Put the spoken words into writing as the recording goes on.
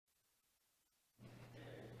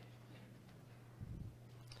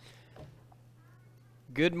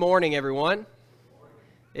Good morning, everyone.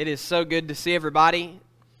 It is so good to see everybody.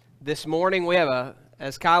 This morning we have,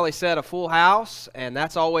 as Kylie said, a full house, and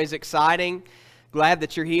that's always exciting. Glad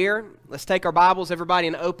that you're here. Let's take our Bibles, everybody,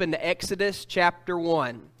 and open to Exodus chapter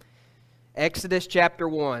 1. Exodus chapter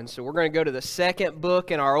 1. So we're going to go to the second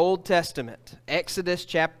book in our Old Testament, Exodus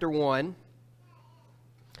chapter 1.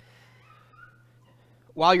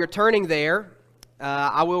 While you're turning there,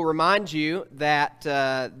 I will remind you that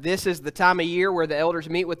this is the time of year where the elders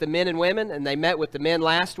meet with the men and women, and they met with the men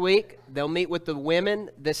last week. They'll meet with the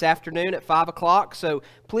women this afternoon at 5 o'clock, so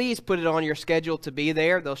please put it on your schedule to be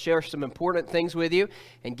there. They'll share some important things with you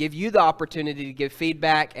and give you the opportunity to give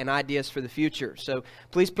feedback and ideas for the future. So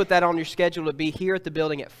please put that on your schedule to be here at the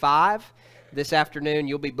building at 5 this afternoon.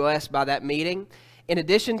 You'll be blessed by that meeting. In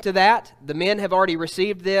addition to that, the men have already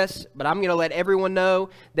received this, but I'm going to let everyone know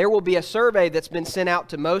there will be a survey that's been sent out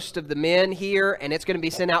to most of the men here, and it's going to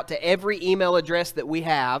be sent out to every email address that we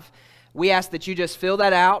have. We ask that you just fill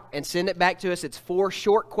that out and send it back to us. It's 4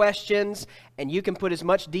 short questions, and you can put as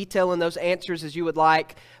much detail in those answers as you would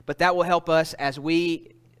like, but that will help us as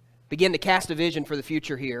we begin to cast a vision for the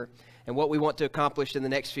future here and what we want to accomplish in the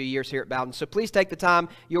next few years here at Bowden. So please take the time,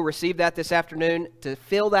 you'll receive that this afternoon, to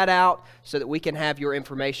fill that out so that we can have your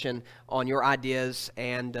information on your ideas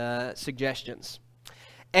and suggestions.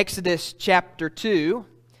 Exodus chapter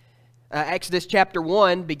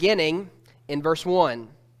 1, beginning in verse 1.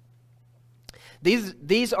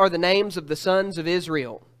 These are the names of the sons of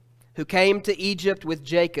Israel who came to Egypt with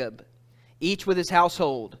Jacob, each with his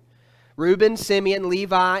household: Reuben, Simeon,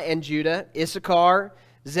 Levi, and Judah, Issachar,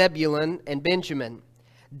 Zebulun, and Benjamin,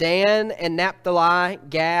 Dan and Naphtali,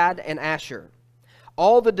 Gad, and Asher.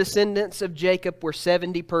 All the descendants of Jacob were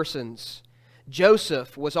 70 persons.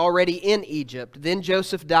 Joseph was already in Egypt. Then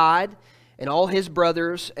Joseph died, and all his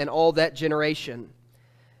brothers, and all that generation.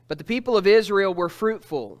 But the people of Israel were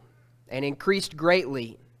fruitful and increased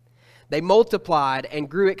greatly. They multiplied and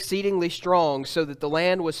grew exceedingly strong, so that the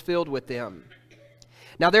land was filled with them.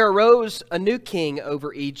 Now there arose a new king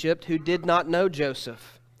over Egypt who did not know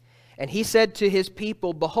Joseph. And he said to his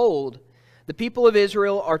people, "Behold, the people of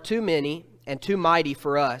Israel are too many and too mighty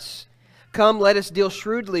for us. Come, let us deal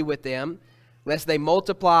shrewdly with them, lest they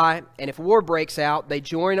multiply, and if war breaks out, they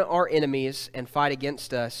join our enemies and fight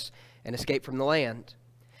against us and escape from the land."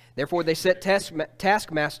 Therefore they set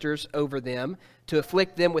taskmasters over them to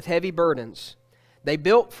afflict them with heavy burdens. They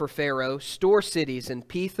built for Pharaoh store cities in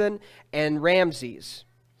Pithom and Ramses.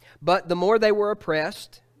 But the more they were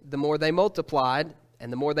oppressed, the more they multiplied,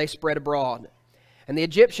 and the more they spread abroad. And the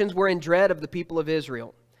Egyptians were in dread of the people of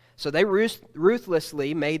Israel. So they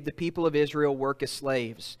ruthlessly made the people of Israel work as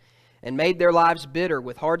slaves, and made their lives bitter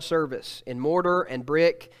with hard service, in mortar and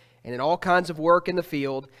brick, and in all kinds of work in the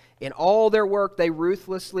field. In all their work they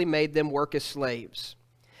ruthlessly made them work as slaves.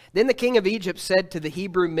 Then the king of Egypt said to the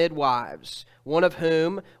Hebrew midwives, one of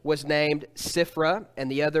whom was named Shiphrah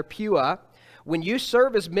and the other Puah, "When you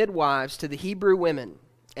serve as midwives to the Hebrew women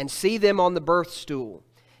and see them on the birth stool,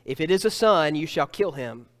 if it is a son, you shall kill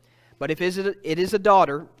him. But if it is a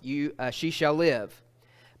daughter, she shall live."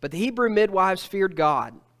 But the Hebrew midwives feared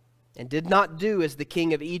God and did not do as the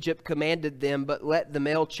king of Egypt commanded them, but let the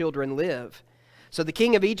male children live. So the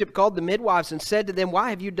king of Egypt called the midwives and said to them,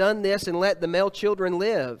 "Why have you done this and let the male children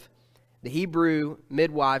live?" The Hebrew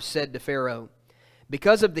midwives said to Pharaoh,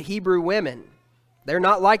 "Because of the Hebrew women. They're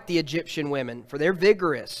not like the Egyptian women, for they're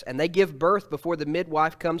vigorous, and they give birth before the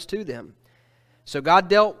midwife comes to them." So God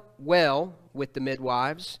dealt well with the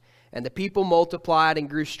midwives, and the people multiplied and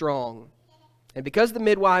grew strong. And because the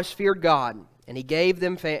midwives feared God, and he gave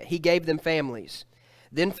them families,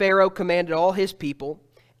 then Pharaoh commanded all his people,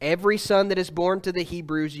 "Every son that is born to the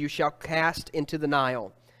Hebrews you shall cast into the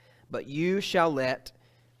Nile, but you shall let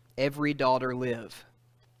every daughter live."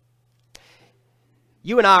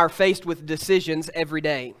 You and I are faced with decisions every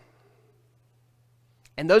day.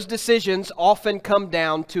 And those decisions often come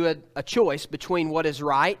down to a choice between what is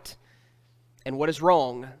right and what is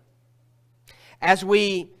wrong. As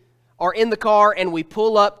we are in the car and we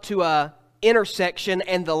pull up to a intersection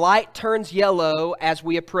and the light turns yellow as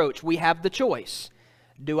we approach, we have the choice.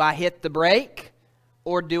 Do I hit the brake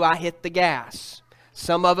or do I hit the gas?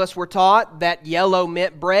 Some of us were taught that yellow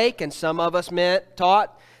meant brake, and some of us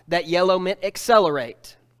taught that yellow meant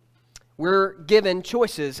accelerate. We're given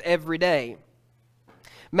choices every day.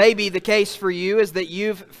 Maybe the case for you is that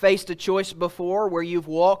you've faced a choice before where you've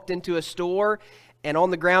walked into a store and on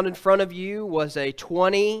the ground in front of you was a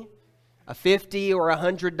 $20, a $50, or a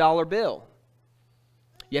 $100 bill.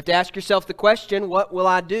 You have to ask yourself the question, what will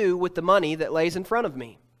I do with the money that lays in front of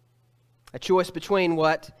me? A choice between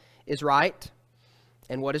what is right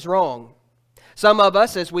and what is wrong. Some of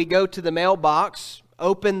us, as we go to the mailbox,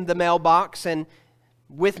 open the mailbox, and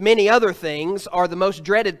with many other things, are the most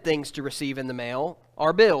dreaded things to receive in the mail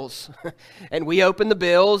are bills. And we open the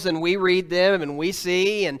bills and we read them and we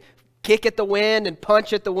see and kick at the wind and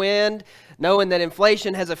punch at the wind, knowing that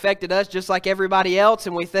inflation has affected us just like everybody else,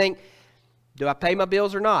 and we think, do I pay my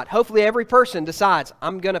bills or not? Hopefully every person decides,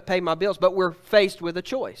 I'm going to pay my bills, but we're faced with a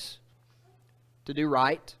choice to do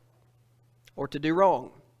right or to do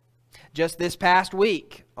wrong. Just this past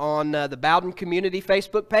week on the Bowden Community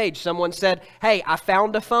Facebook page, someone said, hey, I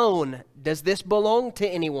found a phone. Does this belong to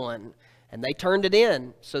anyone? And they turned it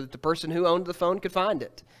in so that the person who owned the phone could find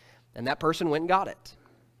it. And that person went and got it.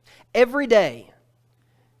 Every day,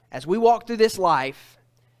 as we walk through this life,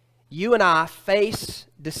 you and I face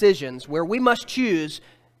decisions where we must choose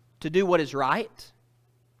to do what is right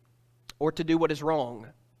or to do what is wrong.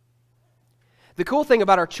 The cool thing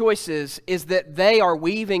about our choices is that they are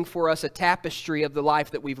weaving for us a tapestry of the life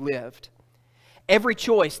that we've lived. Every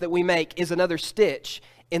choice that we make is another stitch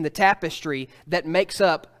in the tapestry that makes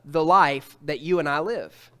up the life that you and I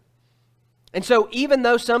live. And so even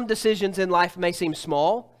though some decisions in life may seem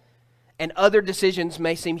small and other decisions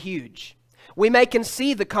may seem huge, we may can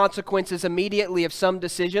see the consequences immediately of some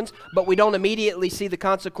decisions, but we don't immediately see the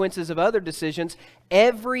consequences of other decisions.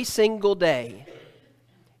 Every single day,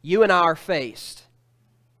 you and I are faced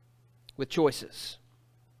with choices.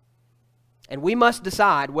 And we must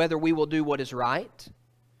decide whether we will do what is right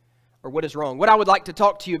or what is wrong. What I would like to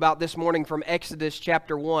talk to you about this morning from Exodus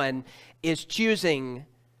chapter 1 is choosing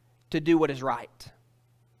to do what is right,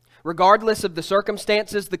 regardless of the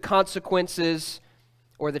circumstances, the consequences,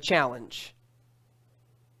 or the challenge.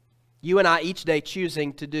 You and I each day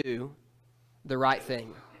choosing to do the right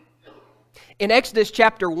thing. In Exodus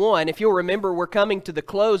chapter 1, if you'll remember, we're coming to the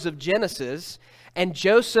close of Genesis, and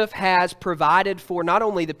Joseph has provided for not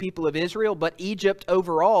only the people of Israel, but Egypt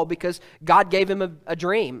overall, because God gave him a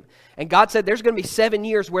dream. And God said there's going to be 7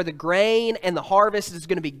 years where the grain and the harvest is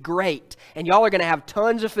going to be great, and y'all are going to have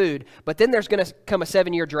tons of food, but then there's going to come a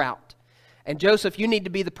 7-year drought. And Joseph, you need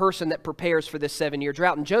to be the person that prepares for this 7-year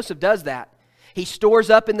drought. And Joseph does that. He stores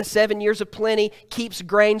up in the 7 years of plenty, keeps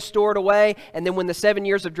grain stored away, and then when the 7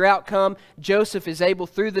 years of drought come, Joseph is able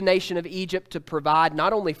through the nation of Egypt to provide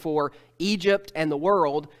not only for Egypt and the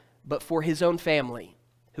world, but for his own family,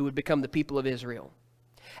 who would become the people of Israel.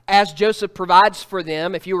 As Joseph provides for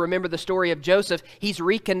them, if you remember the story of Joseph, he's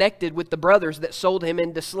reconnected with the brothers that sold him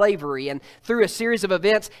into slavery. And through a series of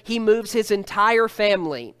events, he moves his entire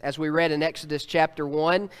family, as we read in Exodus chapter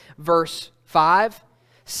 1, verse 5,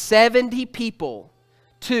 70 people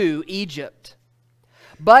to Egypt.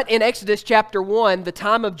 But in Exodus chapter 1, the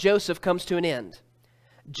time of Joseph comes to an end.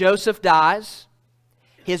 Joseph dies,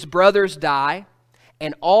 his brothers die,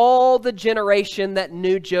 and all the generation that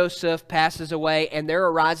knew Joseph passes away, and there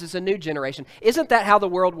arises a new generation. Isn't that how the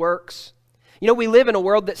world works? You know, we live in a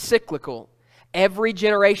world that's cyclical. Every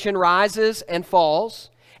generation rises and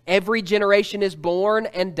falls. Every generation is born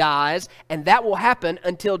and dies, and that will happen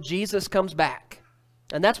until Jesus comes back.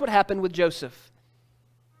 And that's what happened with Joseph.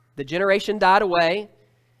 The generation died away,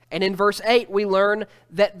 and in verse 8 we learn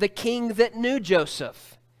that the king that knew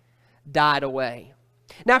Joseph died away.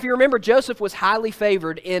 Now, if you remember, Joseph was highly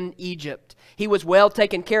favored in Egypt. He was well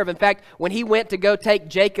taken care of. In fact, when he went to go take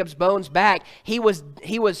Jacob's bones back, he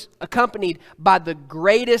was accompanied by the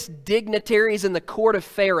greatest dignitaries in the court of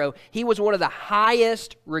Pharaoh. He was one of the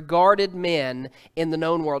highest regarded men in the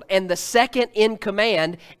known world, and the second in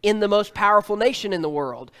command in the most powerful nation in the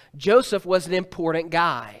world. Joseph was an important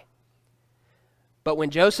guy. But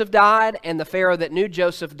when Joseph died and the Pharaoh that knew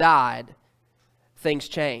Joseph died, things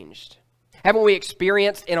changed. Haven't we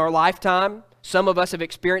experienced in our lifetime, some of us have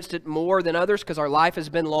experienced it more than others because our life has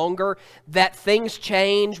been longer, that things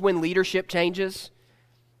change when leadership changes?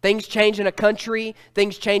 Things change in a country,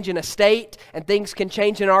 things change in a state, and things can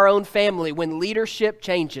change in our own family when leadership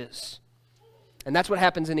changes. And that's what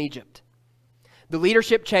happens in Egypt. The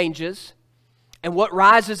leadership changes, and what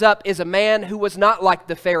rises up is a man who was not like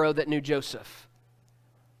the Pharaoh that knew Joseph,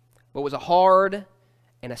 but was a hard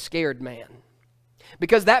and a scared man.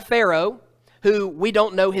 Because that Pharaoh, who we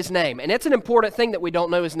don't know his name. And it's an important thing that we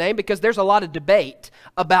don't know his name because there's a lot of debate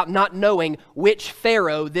about not knowing which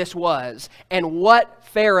Pharaoh this was and what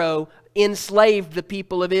Pharaoh enslaved the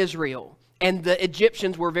people of Israel. And the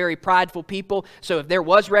Egyptians were very prideful people, so if there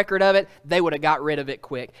was record of it, they would have got rid of it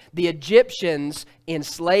quick. The Egyptians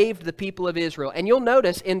enslaved the people of Israel. And you'll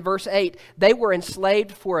notice in verse 8, they were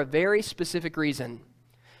enslaved for a very specific reason.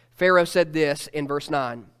 Pharaoh said this in verse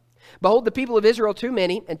 9. Behold, the people of Israel too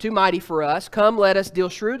many and too mighty for us. Come, let us deal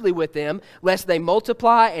shrewdly with them, lest they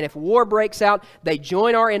multiply, and if war breaks out, they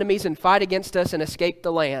join our enemies and fight against us and escape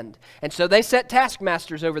the land. And so they set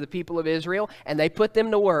taskmasters over the people of Israel, and they put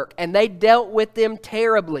them to work, and they dealt with them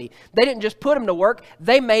terribly. They didn't just put them to work,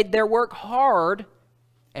 they made their work hard,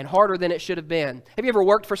 and harder than it should have been. Have you ever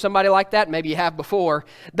worked for somebody like that? Maybe you have before.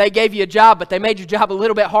 They gave you a job, but they made your job a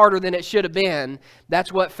little bit harder than it should have been.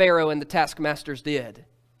 That's what Pharaoh and the taskmasters did.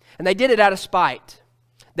 And they did it out of spite.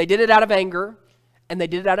 They did it out of anger, and they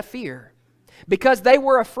did it out of fear. Because they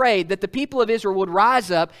were afraid that the people of Israel would rise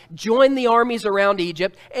up, join the armies around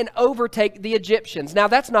Egypt, and overtake the Egyptians. Now,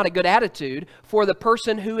 that's not a good attitude for the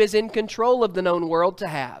person who is in control of the known world to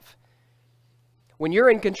have. When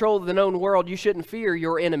you're in control of the known world, you shouldn't fear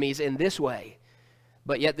your enemies in this way.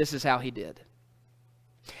 But yet this is how he did.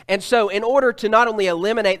 And so in order to not only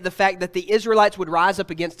eliminate the fact that the Israelites would rise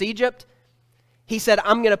up against Egypt, he said,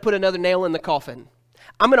 I'm going to put another nail in the coffin.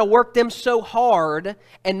 I'm going to work them so hard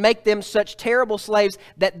and make them such terrible slaves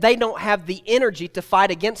that they don't have the energy to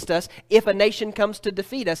fight against us if a nation comes to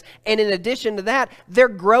defeat us. And in addition to that, they're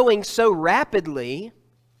growing so rapidly,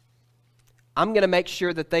 I'm going to make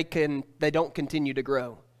sure that they don't continue to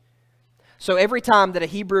grow. So every time that a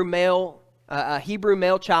Hebrew male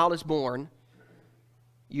child is born,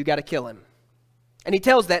 you got to kill him. And he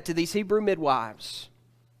tells that to these Hebrew midwives.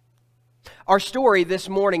 Our story this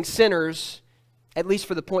morning centers, at least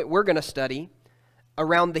for the point we're going to study,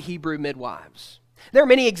 around the Hebrew midwives. There are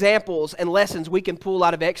many examples and lessons we can pull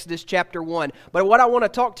out of Exodus chapter 1. But what I want to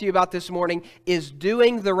talk to you about this morning is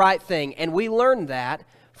doing the right thing. And we learned that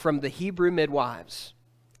from the Hebrew midwives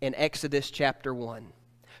in Exodus chapter 1,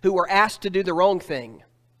 who were asked to do the wrong thing,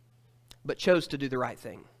 but chose to do the right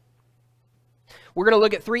thing. We're going to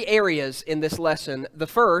look at three areas in this lesson. The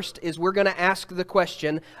first is we're going to ask the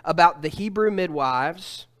question about the Hebrew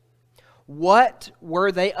midwives. What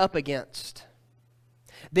were they up against?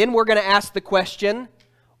 Then we're going to ask the question,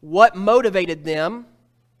 what motivated them?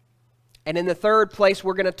 And in the third place,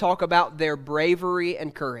 we're going to talk about their bravery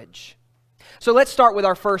and courage. So let's start with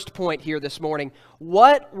our first point here this morning.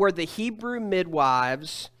 What were the Hebrew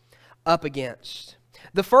midwives up against?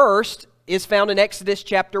 The first is found in Exodus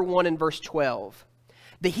chapter 1 and verse 12.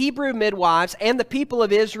 The Hebrew midwives and the people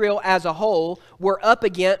of Israel as a whole were up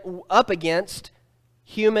against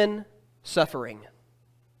human suffering.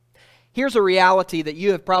 Here's a reality that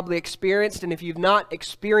you have probably experienced, and if you've not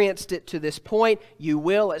experienced it to this point, you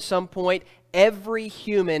will at some point. Every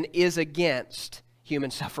human is against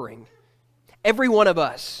human suffering. Every one of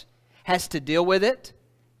us has to deal with it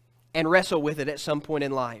and wrestle with it at some point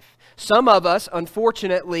in life. Some of us,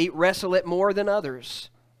 unfortunately, wrestle it more than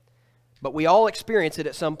others. But we all experience it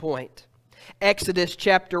at some point. Exodus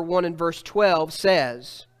chapter 1 and verse 12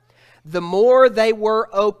 says, the more they were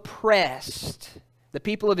oppressed, the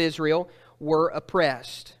people of Israel were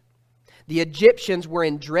oppressed. The Egyptians were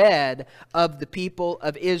in dread of the people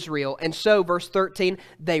of Israel. And so, verse 13,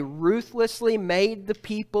 they ruthlessly made the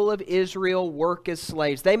people of Israel work as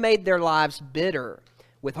slaves. They made their lives bitter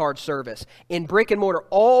with hard service. In brick and mortar,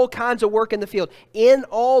 all kinds of work in the field. In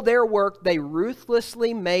all their work, they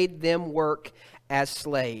ruthlessly made them work as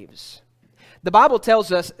slaves. The Bible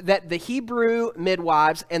tells us that the Hebrew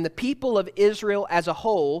midwives and the people of Israel as a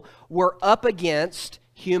whole were up against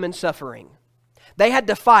human suffering. They had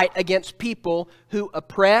to fight against people who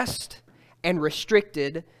oppressed and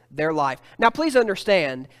restricted their life. Now, please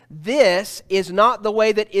understand, this is not the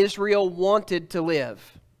way that Israel wanted to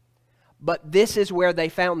live, but this is where they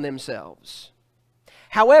found themselves.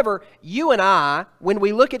 However, you and I, when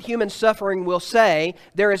we look at human suffering, will say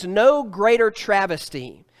there is no greater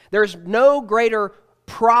travesty, there's no greater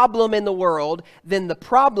problem in the world than the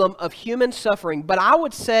problem of human suffering. But I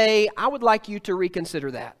would say, I would like you to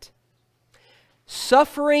reconsider that.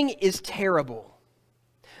 Suffering is terrible.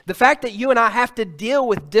 The fact that you and I have to deal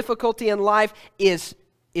with difficulty in life is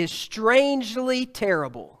strangely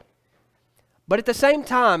terrible. But at the same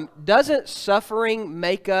time, doesn't suffering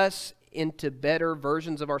make us into better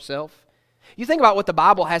versions of ourselves? You think about what the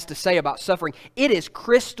Bible has to say about suffering. It is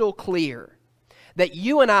crystal clear that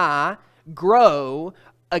you and I grow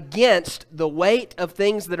against the weight of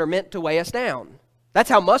things that are meant to weigh us down. That's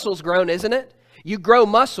how muscle's grown, isn't it? You grow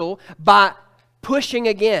muscle by pushing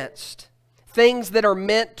against things that are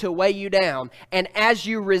meant to weigh you down. And as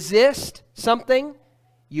you resist something,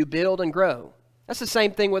 you build and grow. That's the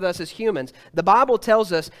same thing with us as humans. The Bible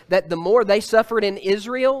tells us that the more they suffered in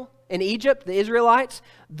Egypt, the Israelites,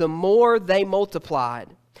 the more they multiplied.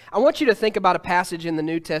 I want you to think about a passage in the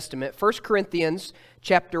New Testament, 1 Corinthians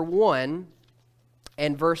chapter 1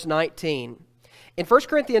 and verse 19. In 1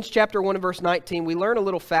 Corinthians chapter 1 and verse 19, we learn a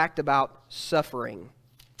little fact about suffering.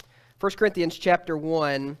 1 Corinthians chapter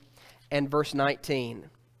 1 and verse 19.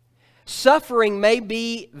 Suffering may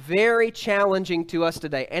be very challenging to us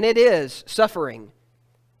today, and it is suffering.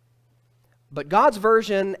 But God's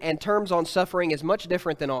version and terms on suffering is much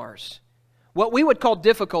different than ours. What we would call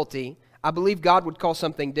difficulty, I believe God would call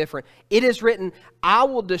something different. It is written, I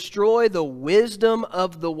will destroy the wisdom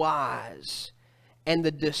of the wise, and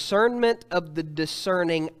the discernment of the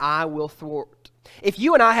discerning I will thwart. If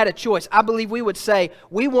you and I had a choice, I believe we would say,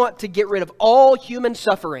 we want to get rid of all human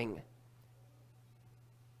suffering.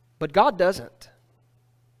 But God doesn't.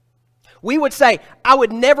 We would say, I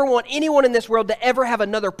would never want anyone in this world to ever have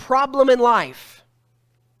another problem in life.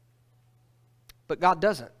 But God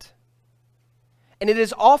doesn't. And it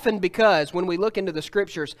is often because when we look into the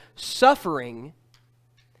Scriptures, suffering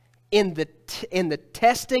in the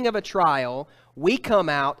testing of a trial, we come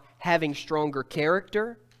out having stronger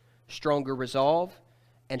character, stronger resolve,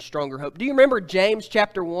 and stronger hope. Do you remember James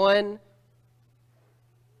chapter 1?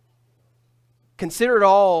 Consider it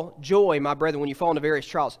all joy, my brethren, when you fall into various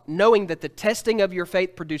trials, knowing that the testing of your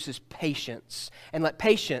faith produces patience. And let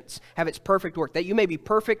patience have its perfect work, that you may be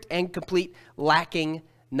perfect and complete, lacking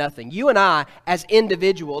nothing. You and I, as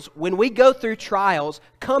individuals, when we go through trials,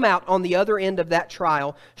 come out on the other end of that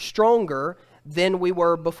trial stronger than we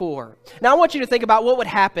were before. Now, I want you to think about what would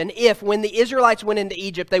happen if, when the Israelites went into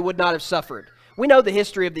Egypt, they would not have suffered. We know the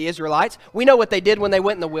history of the Israelites. We know what they did when they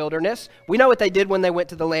went in the wilderness. We know what they did when they went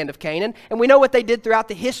to the land of Canaan. And we know what they did throughout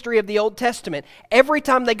the history of the Old Testament. Every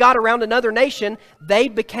time they got around another nation, they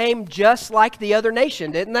became just like the other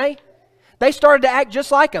nation, didn't they? They started to act just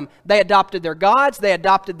like them. They adopted their gods, they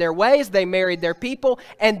adopted their ways, they married their people,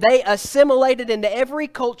 and they assimilated into every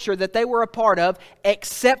culture that they were a part of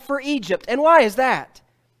except for Egypt. And why is that?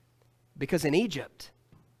 Because in Egypt,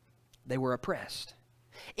 they were oppressed.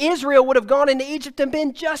 Israel would have gone into Egypt and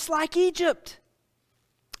been just like Egypt,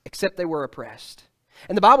 except they were oppressed.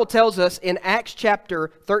 And the Bible tells us in Acts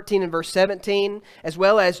chapter 13 and verse 17, as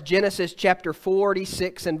well as Genesis chapter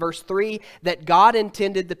 46 and verse 3, that God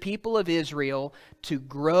intended the people of Israel to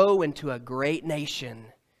grow into a great nation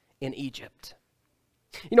in Egypt.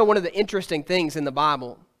 You know, one of the interesting things in the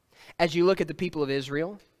Bible, as you look at the people of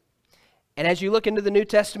Israel, and as you look into the New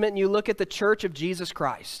Testament and you look at the church of Jesus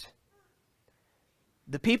Christ,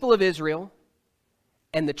 the people of Israel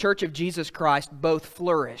and the church of Jesus Christ both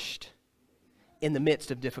flourished in the midst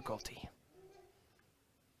of difficulty.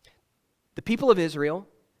 The people of Israel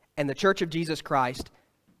and the church of Jesus Christ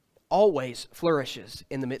always flourishes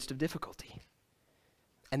in the midst of difficulty.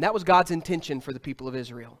 And that was God's intention for the people of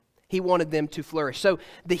Israel. He wanted them to flourish. So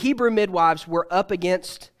the Hebrew midwives were up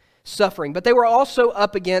against suffering, but they were also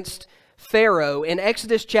up against Pharaoh. In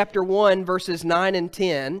Exodus chapter 1, verses 9 and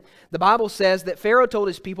 10, the Bible says that Pharaoh told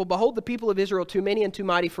his people, "Behold, the people of Israel too many and too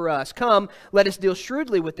mighty for us. Come, let us deal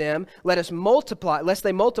shrewdly with them. Let us multiply, lest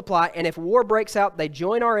they multiply. And if war breaks out, they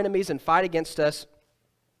join our enemies and fight against us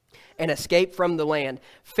and escape from the land."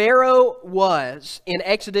 Pharaoh was, in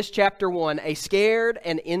Exodus chapter 1, a scared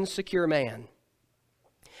and insecure man.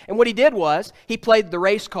 And what he did was, he played the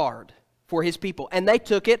race card for his people, and they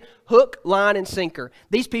took it hook, line, and sinker.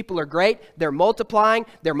 These people are great. They're multiplying.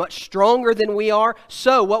 They're much stronger than we are.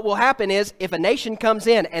 So what will happen is, if a nation comes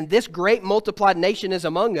in and this great multiplied nation is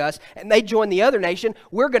among us and they join the other nation,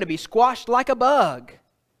 we're going to be squashed like a bug.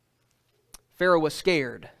 Pharaoh was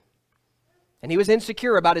scared, and he was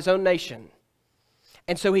insecure about his own nation.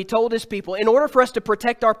 And so he told his people, in order for us to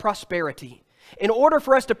protect our prosperity, in order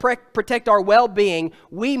for us to protect our well-being,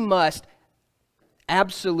 we must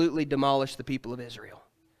absolutely demolish the people of Israel.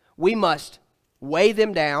 We must weigh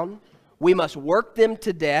them down. We must work them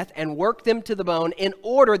to death and work them to the bone in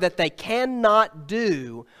order that they cannot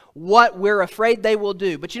do what we're afraid they will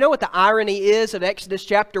do. But you know what the irony is of Exodus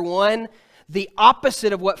chapter 1? The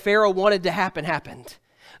opposite of what Pharaoh wanted to happen happened.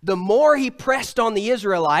 The more he pressed on the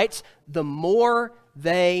Israelites, the more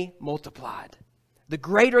they multiplied. The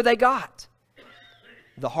greater they got,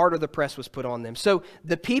 the harder the press was put on them. So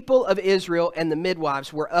the people of Israel and the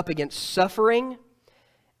midwives were up against suffering,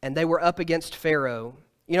 and they were up against Pharaoh.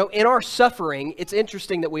 You know, in our suffering, it's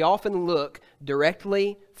interesting that we often look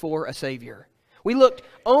directly for a Savior. We looked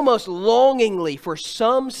almost longingly for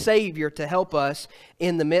some Savior to help us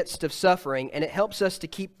in the midst of suffering, and it helps us to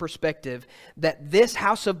keep perspective that this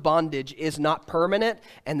house of bondage is not permanent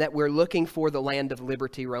and that we're looking for the land of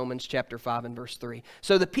liberty, Romans chapter 5 and verse 3.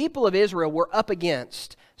 So the people of Israel were up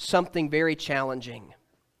against something very challenging.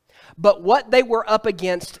 But what they were up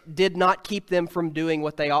against did not keep them from doing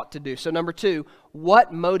what they ought to do. So number two,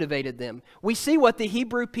 what motivated them? We see what the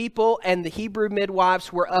Hebrew people and the Hebrew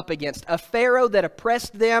midwives were up against. A Pharaoh that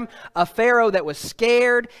oppressed them, a Pharaoh that was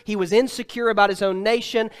scared, he was insecure about his own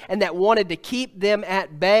nation, and that wanted to keep them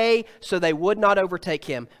at bay so they would not overtake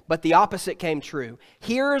him. But the opposite came true.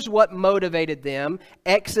 Here's what motivated them.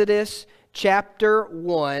 Exodus chapter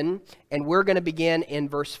 1, and we're going to begin in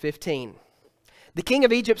verse 15. The king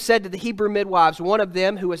of Egypt said to the Hebrew midwives, one of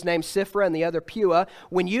them who was named Siphrah and the other Puah,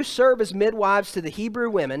 when you serve as midwives to the Hebrew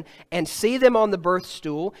women and see them on the birth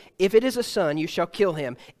stool, if it is a son, you shall kill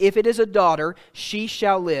him. If it is a daughter, she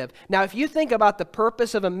shall live. Now, if you think about the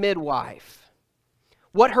purpose of a midwife,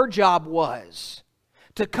 what her job was,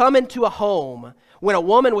 to come into a home when a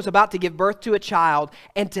woman was about to give birth to a child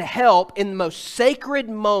and to help in the most sacred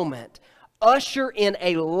moment usher in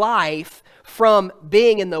a life from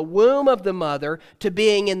being in the womb of the mother to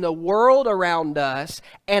being in the world around us,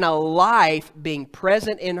 and a life being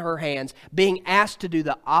present in her hands, being asked to do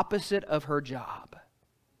the opposite of her job.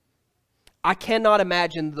 I cannot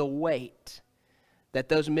imagine the weight that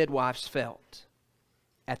those midwives felt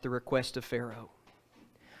at the request of Pharaoh.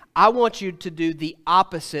 I want you to do the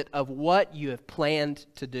opposite of what you have planned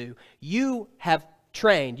to do. You have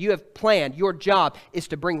trained, you have planned, your job is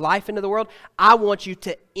to bring life into the world. I want you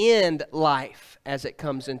to end life as it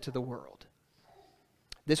comes into the world.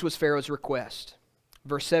 This was Pharaoh's request.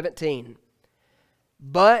 Verse 17.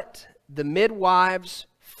 But the midwives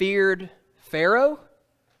feared Pharaoh?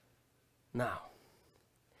 No.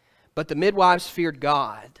 But the midwives feared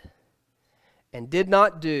God and did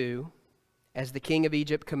not do as the king of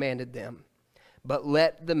Egypt commanded them, but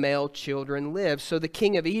let the male children live. So the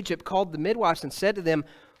king of Egypt called the midwives and said to them,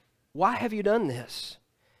 why have you done this?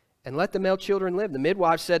 And let the male children live. The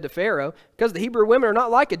midwives said to Pharaoh, because the Hebrew women are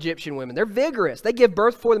not like Egyptian women. They're vigorous. They give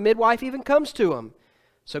birth before the midwife even comes to them.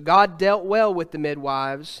 So God dealt well with the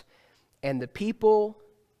midwives, and the people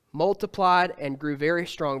multiplied and grew very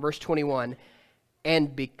strong. Verse 21,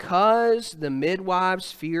 and because the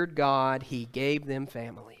midwives feared God, he gave them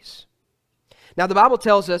families. Now, the Bible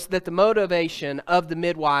tells us that the motivation of the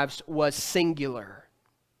midwives was singular.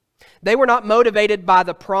 They were not motivated by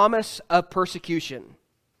the promise of persecution.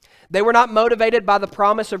 They were not motivated by the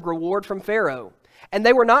promise of reward from Pharaoh. And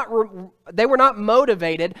they were not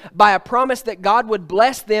motivated by a promise that God would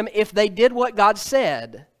bless them if they did what God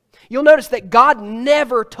said. You'll notice that God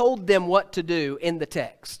never told them what to do in the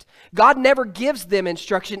text. God never gives them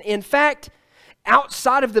instruction. In fact,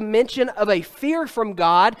 outside of the mention of a fear from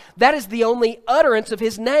God, that is the only utterance of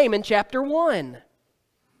His name in chapter 1.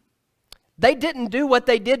 They didn't do what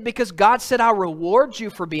they did because God said, I'll reward you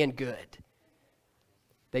for being good.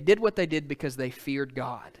 They did what they did because they feared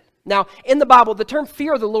God. Now, in the Bible, the term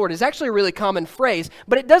fear of the Lord is actually a really common phrase,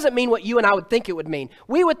 but it doesn't mean what you and I would think it would mean.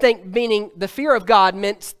 We would think meaning the fear of God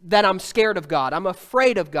meant that I'm scared of God, I'm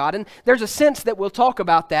afraid of God, and there's a sense that we'll talk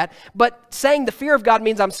about that, but saying the fear of God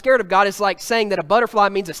means I'm scared of God is like saying that a butterfly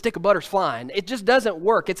means a stick of butter's flying. It just doesn't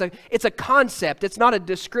work. It's a concept. It's not a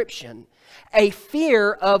description. A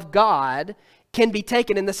fear of God can be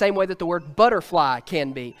taken in the same way that the word butterfly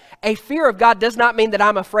can be. A fear of God does not mean that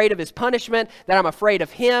I'm afraid of His punishment, that I'm afraid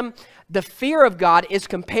of Him. The fear of God is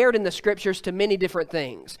compared in the Scriptures to many different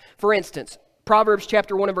things. For instance, Proverbs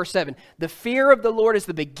chapter 1 and verse 7, the fear of the Lord is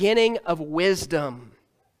the beginning of wisdom,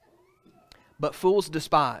 but fools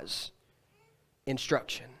despise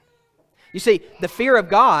instruction. You see, the fear of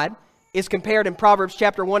God is compared in Proverbs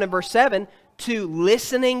chapter 1 and verse 7 to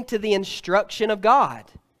listening to the instruction of God.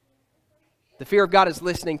 The fear of God is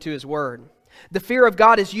listening to His Word. The fear of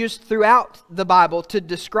God is used throughout the Bible to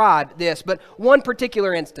describe this, but one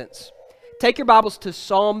particular instance. Take your Bibles to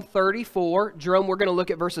Psalm 34. Jerome, we're going to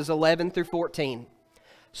look at verses 11 through 14.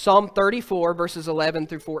 Psalm 34, verses 11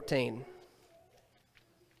 through 14.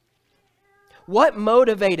 What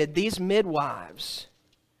motivated these midwives?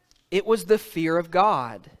 It was the fear of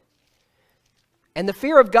God. And the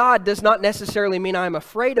fear of God does not necessarily mean I'm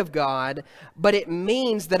afraid of God, but it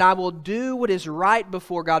means that I will do what is right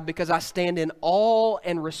before God because I stand in awe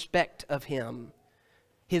and respect of Him.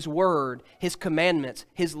 His Word, His commandments,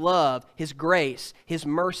 His love, His grace, His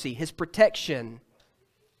mercy, His protection.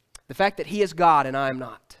 The fact that He is God and I am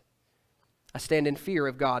not. I stand in fear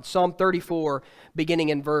of God. Psalm 34, beginning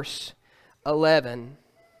in verse 11.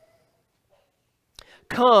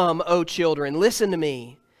 Come, O children, listen to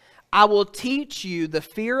me. I will teach you the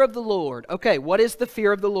fear of the Lord. Okay, what is the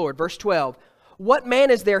fear of the Lord? Verse 12. What man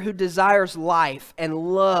is there who desires life and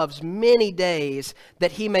loves many days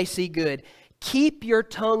that he may see good? Keep your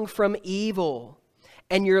tongue from evil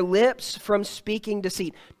and your lips from speaking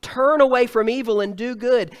deceit. Turn away from evil and do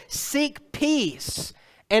good. Seek peace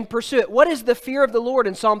and pursue it. What is the fear of the Lord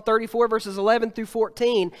in Psalm 34, verses 11 through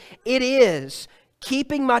 14? It is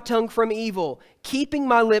keeping my tongue from evil, keeping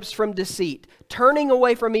my lips from deceit, turning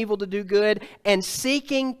away from evil to do good, and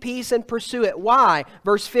seeking peace and pursue it. Why?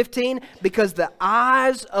 Verse 15, because the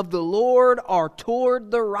eyes of the Lord are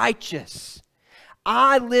toward the righteous.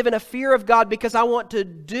 I live in a fear of God because I want to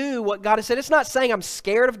do what God has said. It's not saying I'm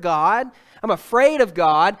scared of God, I'm afraid of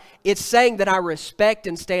God. It's saying that I respect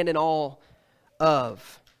and stand in awe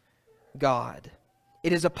of God.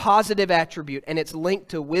 It is a positive attribute, and it's linked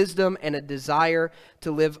to wisdom and a desire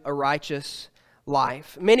to live a righteous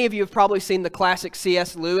life. Many of you have probably seen the classic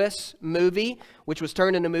C.S. Lewis movie, which was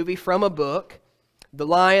turned into a movie from a book, The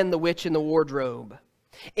Lion, the Witch, and the Wardrobe.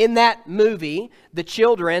 In that movie, the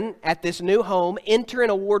children at this new home enter in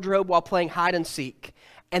a wardrobe while playing hide and seek,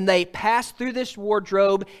 and they pass through this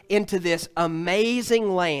wardrobe into this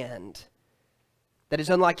amazing land that is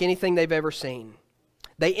unlike anything they've ever seen.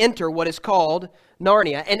 They enter what is called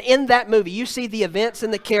Narnia. And in that movie, you see the events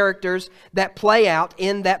and the characters that play out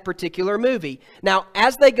in that particular movie. Now,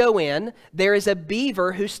 as they go in, there is a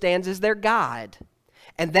beaver who stands as their guide.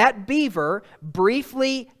 And that beaver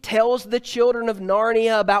briefly tells the children of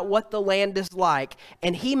Narnia about what the land is like.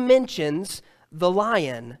 And he mentions the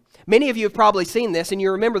lion. Many of you have probably seen this, and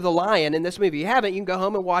you remember the lion in this movie. If you haven't, you can go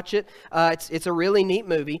home and watch it. It's a really neat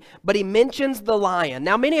movie. But he mentions the lion.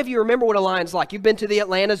 Now, many of you remember what a lion's like. You've been to the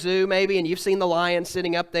Atlanta Zoo, maybe, and you've seen the lion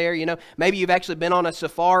sitting up there. You know, maybe you've actually been on a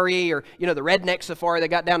safari, or, you know, the redneck safari they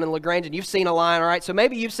got down in LaGrange, and you've seen a lion, all right? So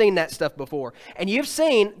maybe you've seen that stuff before. And you've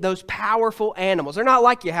seen those powerful animals. They're not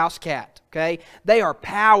like your house cat, okay? They are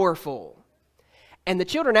powerful. And the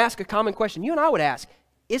children ask a common question. You and I would ask,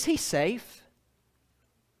 is he safe?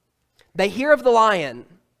 They hear of the lion,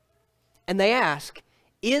 and they ask,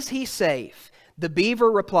 is he safe? The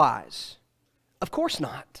beaver replies, of course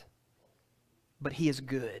not, but he is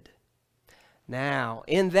good. Now,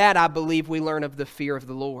 in that I believe we learn of the fear of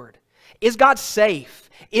the Lord. Is God safe?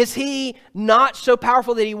 Is he not so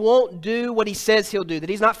powerful that he won't do what he says he'll do, that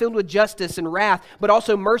he's not filled with justice and wrath, but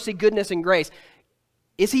also mercy, goodness, and grace?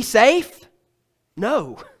 Is he safe?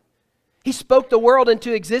 No. He spoke the world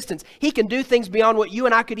into existence. He can do things beyond what you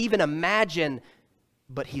and I could even imagine,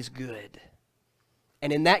 but he's good.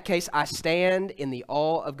 And in that case, I stand in the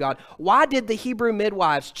awe of God. Why did the Hebrew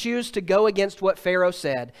midwives choose to go against what Pharaoh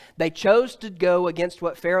said? They chose to go against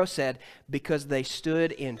what Pharaoh said because they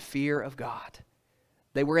stood in fear of God.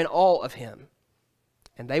 They were in awe of him,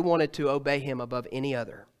 and they wanted to obey him above any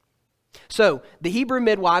other. So, the Hebrew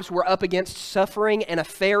midwives were up against suffering and a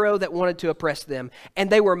Pharaoh that wanted to oppress them. And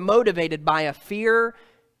they were motivated by a fear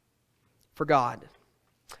for God.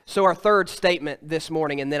 So, our third statement this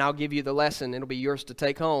morning, and then I'll give you the lesson. It'll be yours to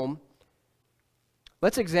take home.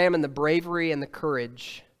 Let's examine the bravery and the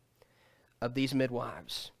courage of these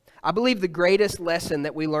midwives. I believe the greatest lesson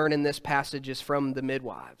that we learn in this passage is from the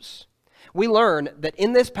midwives. We learn that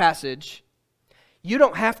in this passage, you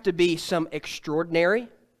don't have to be some extraordinary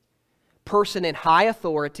person in high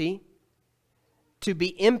authority to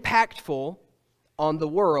be impactful on the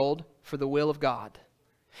world for the will of God.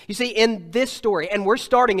 You see, in this story, and we're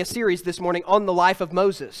starting a series this morning on the life of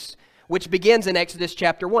Moses, which begins in Exodus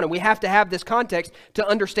chapter 1. And we have to have this context to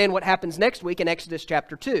understand what happens next week in Exodus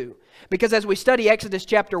chapter 2. Because as we study Exodus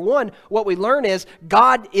chapter 1, what we learn is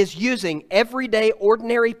God is using everyday,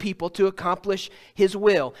 ordinary people to accomplish his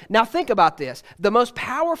will. Now think about this. The most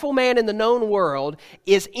powerful man in the known world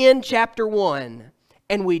is in chapter 1,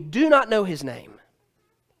 and we do not know his name.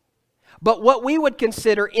 But what we would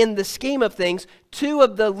consider in the scheme of things, two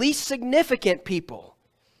of the least significant people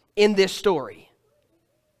in this story.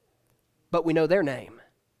 But we know their name.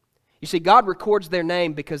 You see, God records their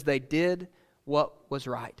name because they did what was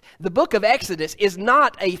right. The book of Exodus is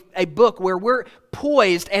not a book where we're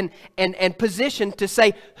poised and positioned to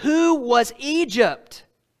say, who was Egypt?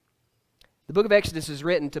 The book of Exodus is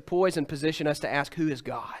written to poise and position us to ask, who is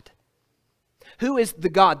God? Who is the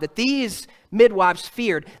God that these midwives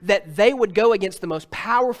feared, that they would go against the most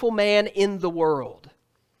powerful man in the world?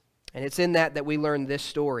 And it's in that we learn this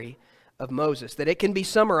story of Moses, that it can be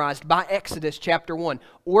summarized by Exodus chapter 1.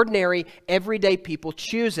 Ordinary, everyday people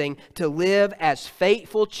choosing to live as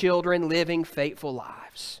faithful children, living faithful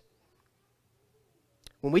lives.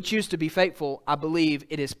 When we choose to be faithful, I believe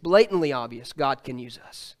it is blatantly obvious God can use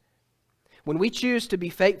us. When we choose to be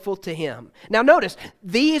faithful to him. Now notice,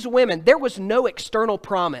 these women, there was no external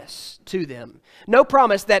promise to them. No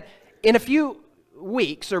promise that in a few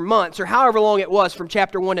weeks or months or however long it was from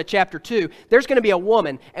chapter 1 to chapter 2, there's going to be a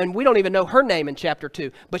woman, and we don't even know her name in chapter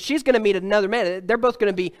 2, but she's going to meet another man. They're both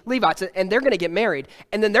going to be Levites, and they're going to get married,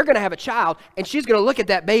 and then they're going to have a child, and she's going to look at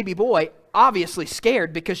that baby boy, obviously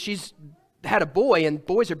scared because she's had a boy and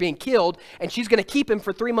boys are being killed, and she's going to keep him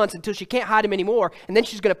for 3 months until she can't hide him anymore, and then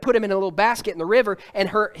she's going to put him in a little basket in the river, and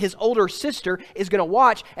his older sister is going to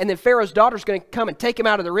watch, and then Pharaoh's daughter's going to come and take him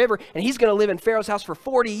out of the river, and he's going to live in Pharaoh's house for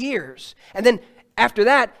 40 years. And then after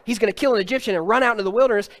that, he's going to kill an Egyptian and run out into the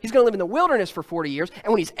wilderness. He's going to live in the wilderness for 40 years,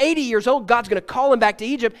 and when he's 80 years old, God's going to call him back to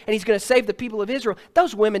Egypt, and he's going to save the people of Israel.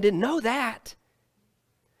 Those women didn't know that.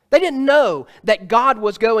 They didn't know that God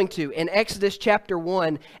was going to, in Exodus chapter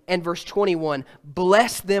 1 and verse 21,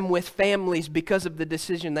 bless them with families because of the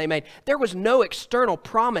decision they made. There was no external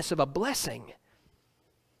promise of a blessing.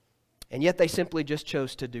 And yet they simply just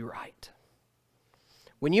chose to do right.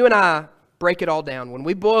 When you and I break it all down, when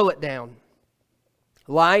we boil it down,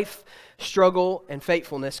 life, struggle, and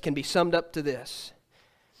faithfulness can be summed up to this.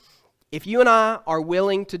 If you and I are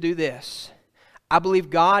willing to do this, I believe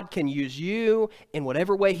God can use you in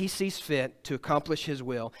whatever way He sees fit to accomplish His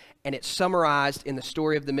will. And it's summarized in the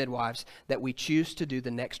story of the midwives that we choose to do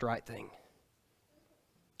the next right thing.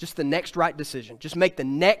 Just the next right decision. Just make the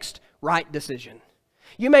next right decision.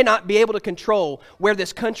 You may not be able to control where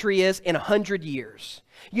this country is in 100 years.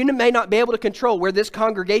 You may not be able to control where this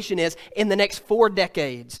congregation is in the next 4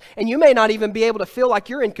 decades. And you may not even be able to feel like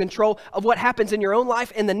you're in control of what happens in your own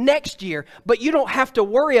life in the next year. But you don't have to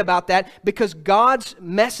worry about that, because God's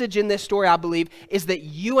message in this story, I believe, is that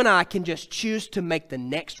you and I can just choose to make the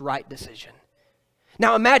next right decision.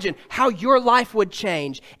 Now imagine how your life would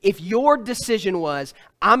change if your decision was,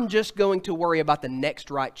 I'm just going to worry about the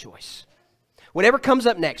next right choice. Whatever comes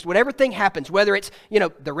up next, whatever thing happens, whether it's,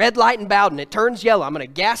 the red light in Bowden, it turns yellow, I'm going to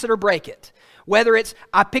gas it or break it. Whether it's,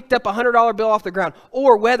 I picked up a $100 bill off the ground,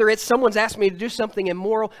 or whether it's someone's asked me to do something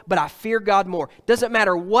immoral, but I fear God more. Doesn't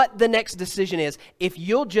matter what the next decision is, if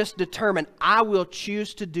you'll just determine, I will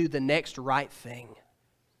choose to do the next right thing.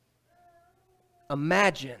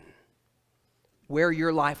 Imagine where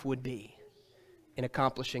your life would be in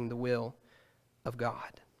accomplishing the will of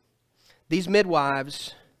God. These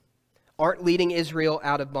midwives aren't leading Israel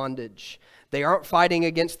out of bondage. They aren't fighting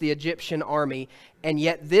against the Egyptian army. And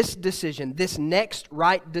yet this decision, this next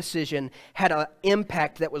right decision, had an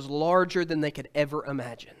impact that was larger than they could ever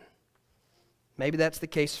imagine. Maybe that's the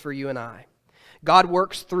case for you and I. God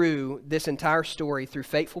works through this entire story through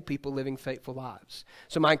faithful people living faithful lives.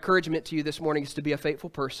 So my encouragement to you this morning is to be a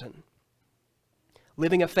faithful person,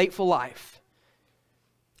 living a faithful life,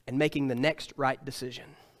 and making the next right decision.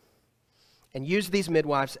 And use these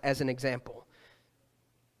midwives as an example.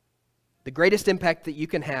 The greatest impact that you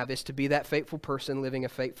can have is to be that faithful person living a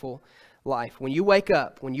faithful life. When you wake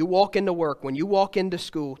up, when you walk into work, when you walk into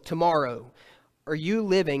school tomorrow, are you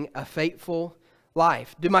living a faithful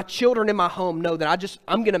life? Do my children in my home know that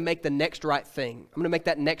I'm going to make the next right thing? I'm going to make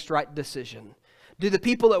that next right decision. Do the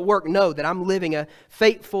people at work know that I'm living a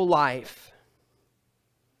faithful life?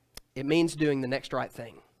 It means doing the next right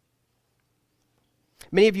thing.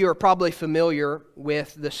 Many of you are probably familiar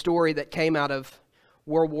with the story that came out of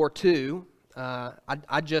World War II.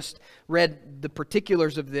 I just read the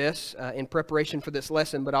particulars of this in preparation for this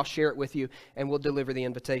lesson, but I'll share it with you and we'll deliver the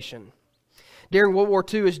invitation. During World War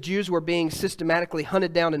II, as Jews were being systematically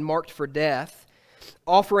hunted down and marked for death,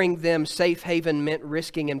 offering them safe haven meant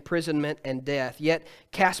risking imprisonment and death. Yet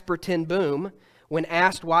Caspar ten Boom, when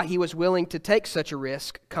asked why he was willing to take such a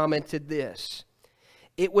risk, commented this: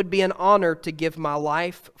 "It would be an honor to give my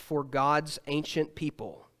life for God's ancient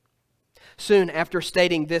people." Soon after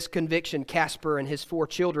stating this conviction, Caspar and his 4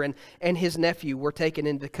 children and his nephew were taken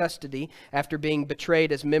into custody after being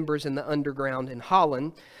betrayed as members in the underground in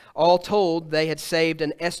Holland. All told, they had saved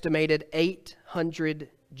an estimated 800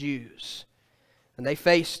 Jews. And they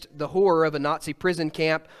faced the horror of a Nazi prison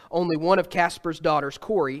camp. Only one of Caspar's daughters,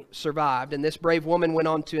 Corrie, survived. And this brave woman went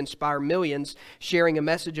on to inspire millions, sharing a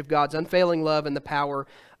message of God's unfailing love and the power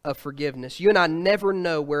of forgiveness. You and I never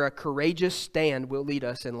know where a courageous stand will lead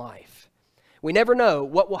us in life. We never know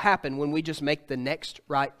what will happen when we just make the next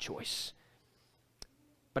right choice.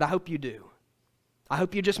 But I hope you do. I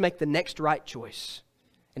hope you just make the next right choice.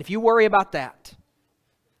 And if you worry about that,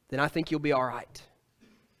 then I think you'll be all right.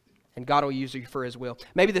 And God will use you for His will.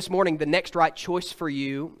 Maybe this morning the next right choice for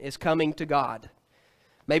you is coming to God.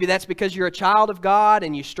 Maybe that's because you're a child of God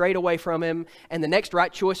and you strayed away from Him. And the next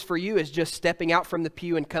right choice for you is just stepping out from the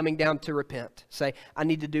pew and coming down to repent. Say, I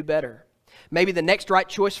need to do better. Maybe the next right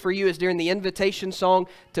choice for you is during the invitation song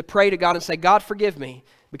to pray to God and say, God, forgive me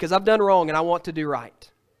because I've done wrong and I want to do right.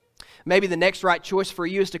 Maybe the next right choice for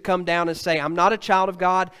you is to come down and say, I'm not a child of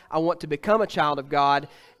God. I want to become a child of God.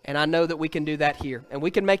 And I know that we can do that here. And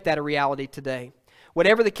we can make that a reality today.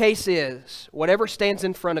 Whatever the case is, whatever stands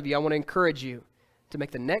in front of you, I want to encourage you to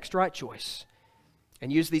make the next right choice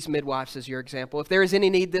and use these midwives as your example. If there is any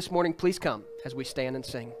need this morning, please come as we stand and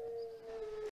sing.